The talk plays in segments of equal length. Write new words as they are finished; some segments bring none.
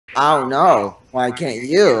I don't know. Why can't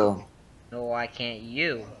you? No, why can't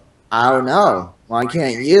you? I don't know. Why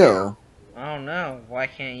can't you? I don't know. Why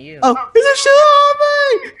can't you? Oh, there's a shit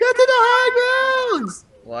on me! Get to the high grounds!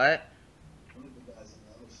 What?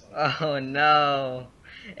 Oh no.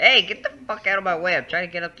 Hey, get the fuck out of my way. I'm trying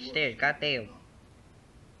to get up the stairs. God damn.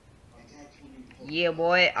 Yeah,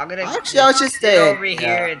 boy. I'm gonna Actually, I just should sit stay in over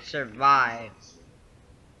here here. and survive.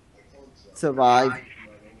 Survive.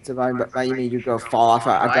 Survive, but you mean you go fall off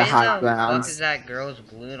at Why the in high the fuck is grounds? that girl's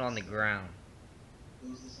balloon on the ground?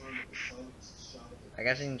 I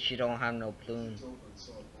guess she don't have no plume.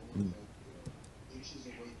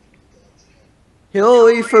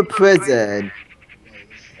 Hillary for prison.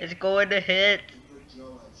 It's going to hit.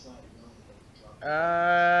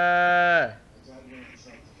 Uh,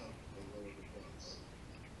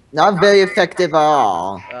 Not very effective at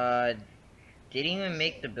all. uh, didn't even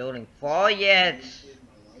make the building fall yet.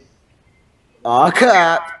 Oh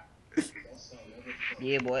crap.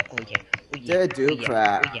 Yeah, boy. Oh yeah. Oh yeah. Did Oh do yeah.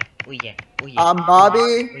 Oh crap. yeah. Oh yeah. Oh yeah. Oh yeah.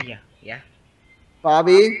 Bobby, Oh yeah. Yeah.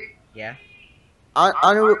 Bobby, Yeah.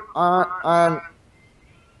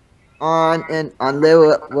 on an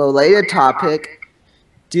unrelated topic,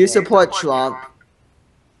 do you What? support Trump?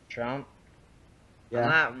 Trump? I'm Yeah,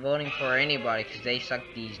 not voting for anybody because they suck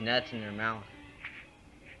these nuts in their mouth.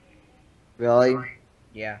 really?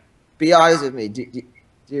 Yeah, Be honest with me. Do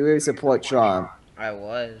you really support Trump? I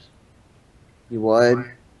was. You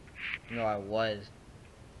would? No, I was.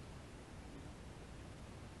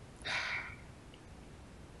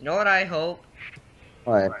 You know what I hope?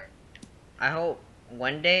 What? I hope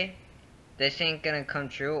one day this ain't gonna come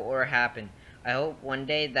true or happen. I hope one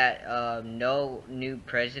day that no new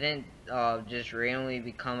president just randomly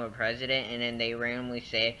become a president and then they randomly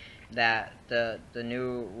say that the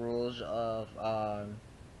new rules of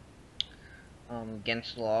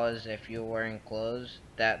against law is if you're wearing clothes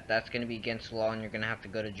that's gonna be against the law and you're gonna have to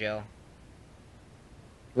go to jail.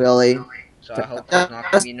 Really? So I hope there's not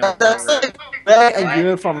gonna be no That's more. like wearing a What?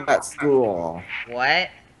 uniform at school. What?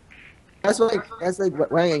 That's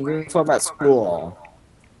like wearing a uniform at school.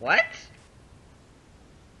 What?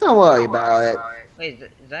 Don't worry about it. Wait,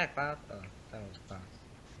 is that a cloud? Oh, that was a cloud.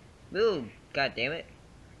 Move! God damn it!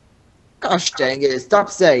 Gosh dang it! Stop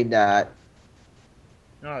saying that.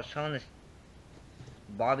 No, I was telling this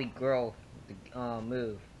Bobby girl to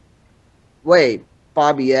move. Wait,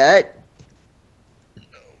 Bobbyette?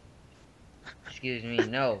 Excuse me.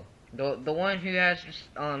 No, the one who has this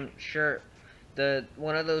shirt, the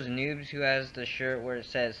one of those noobs who has the shirt where it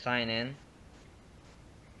says sign in.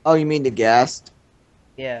 Oh, you mean the guest?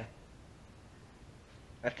 Yeah,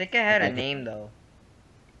 I think I had a Okay. name though.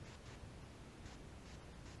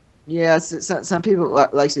 Yeah, some people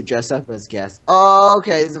like to dress up as guests. Oh,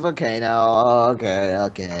 okay, it's a volcano. Oh, okay,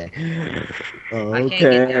 okay, I can't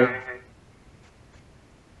get okay. down.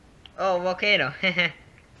 Oh, volcano.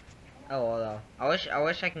 Oh well, though. I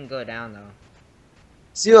wish I can go down though.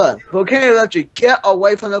 Sure, volcano electric. Get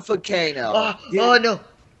away from the volcano. Oh, oh no,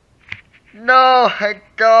 no, I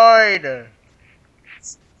died.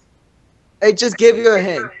 It just give you a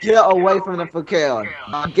hint. Get away from the volcano.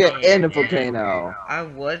 Not get in the volcano. I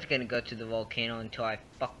was gonna go to the volcano until I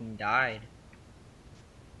fucking died.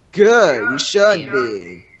 Good. You should Damn.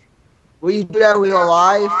 be. Will you do that in real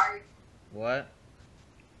life? What?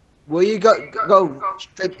 Will you go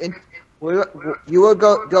straight in? You will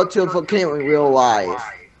go to a volcano in real life?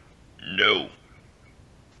 No.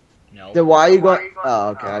 No. Then why are you going? Oh,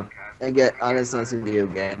 okay. I get understand it's a video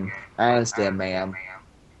game. I understand, ma'am.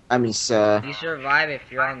 I mean, sir. You survive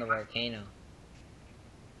if you're on the volcano.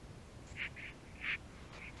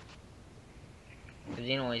 Because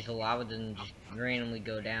anyways, the lava doesn't just randomly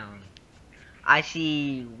go down. I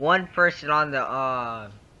see one person on the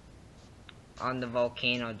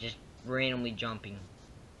volcano just randomly jumping.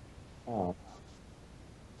 Oh,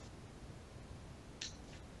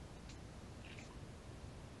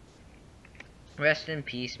 Rest in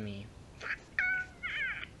peace, me.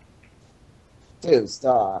 dude,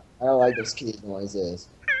 stop! I don't like those kitty noises.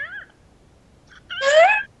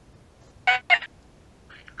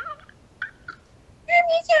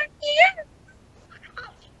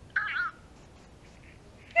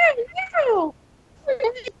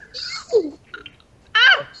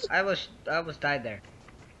 Ah! I was died there.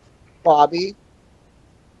 Bobby,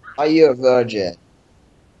 are you a virgin?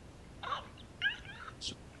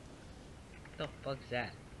 What the fuck's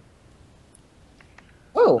that?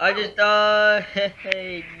 Oh, I just died.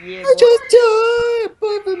 Hey, yeah, I boy. just died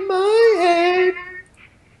above my head.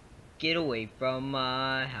 Get away from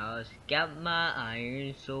my house. Got my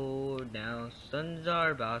iron sword now. Suns are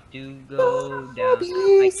about to go down.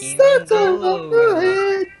 I can't even go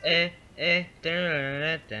wrong. Da.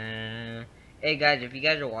 Hey guys, if you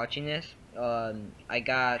guys are watching this, I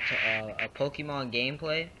got a Pokemon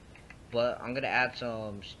gameplay, but I'm gonna add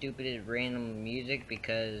some stupid random music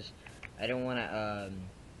because I don't want to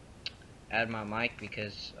add my mic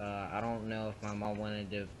because I don't know if my mom wanted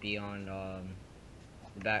to be on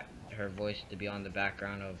her voice to be on the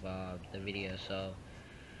background of the video, so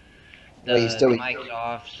Well, you the still. mic's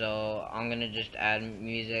off, so I'm gonna just add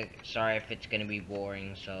music. Sorry if it's gonna be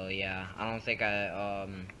boring. So yeah, I don't think I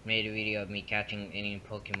made a video of me catching any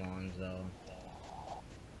Pokemons though.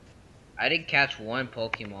 I did catch one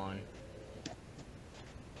Pokemon.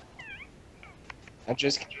 I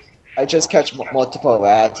just I just catch multiple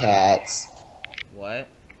rat tats. What?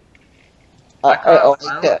 I only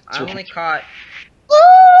catch. I only caught. Ah!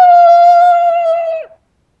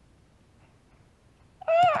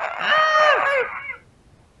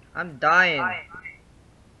 I'm dying.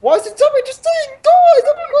 Why is it somebody just saying guys?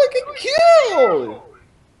 I'm gonna get killed.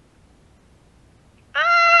 Ah!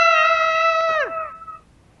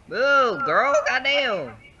 Boo, girl,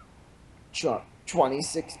 goddamn.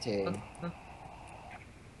 2016.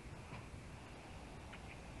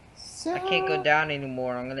 I can't go So down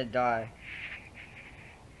anymore. I'm gonna die.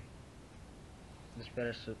 This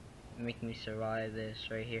better make me survive this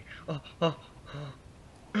right here. Oh.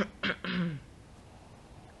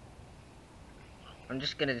 I'm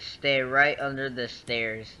just gonna stay right under the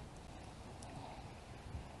stairs.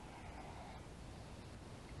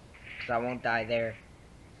 Cause I won't die there.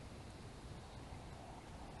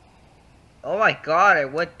 Oh my god, I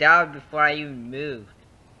went down before I even moved.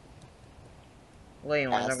 Wait,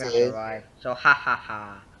 I'm not gonna acid. survive. So ha ha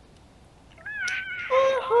ha.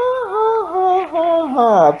 Ha ha ha ha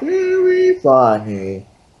ha! Very funny.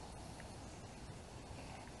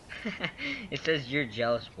 It says you're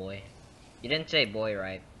jealous, boy. You didn't say boy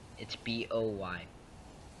right. It's B-O-Y.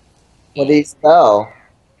 What do you spell?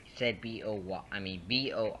 It said B-O-Y. I mean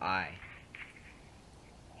B-O-I.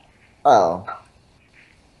 Oh,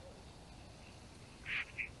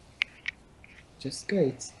 just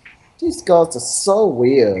great. These girls are so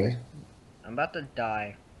weird. I'm about to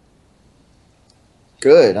die.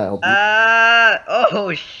 Good. I hope you.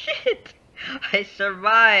 Oh shit! I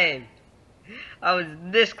survived! I was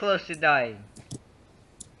this close to dying.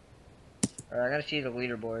 Alright, I gotta see the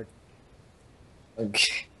leaderboard.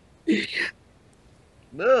 Okay.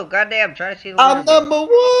 Boo, goddamn, try to see the I'm leaderboard. number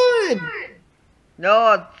one.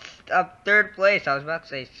 No, I'm third place. I was about to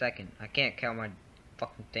say second. I can't count my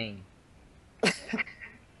fucking thing.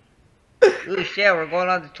 Ooh, shit, we're going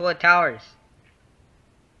on the Twin Towers.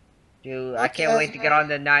 Dude, I can't wait to get on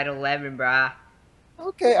the 911, brah.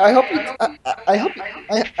 Okay. I hope you. I hope.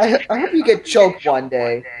 I hope you get choked one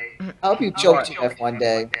day. I hope you choke to death one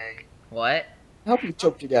day. What? I hope you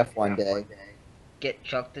choke to death one day. Get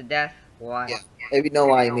choked to death? Why? Yeah. If you know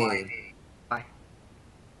what I mean. Why?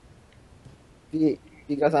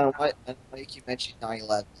 Because I don't like you mentioned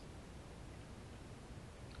 9/11.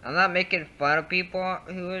 I'm not making fun of people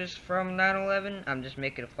who is from 9/11. I'm just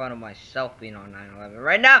making fun of myself being on 9/11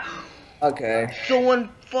 right now. Okay. Someone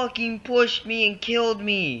fucking pushed me and killed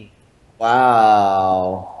me.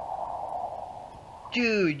 Wow.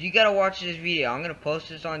 Dude, you gotta watch this video. I'm gonna post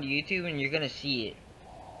this on YouTube and you're gonna see it.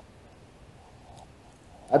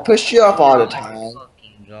 I push you off all the Oh my time.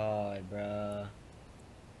 fucking god, bruh.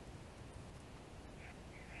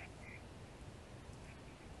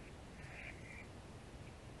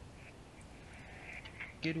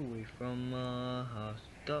 Get away from my house.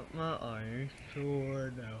 Got my iron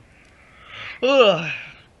sword now. Ugh.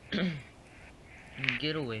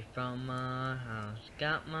 Get away from my house.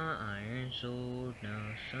 Got my iron sword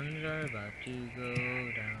now. Suns are about to go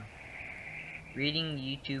down. Reading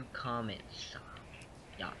YouTube comments.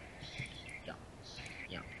 Yachts, yachts,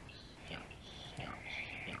 yachts, yachts,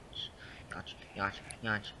 yachts, yachts, yachts,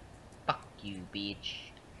 yachts. Fuck you,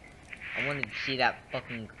 bitch. I wanted to see that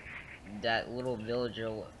fucking, that little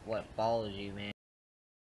villager what follows you, man.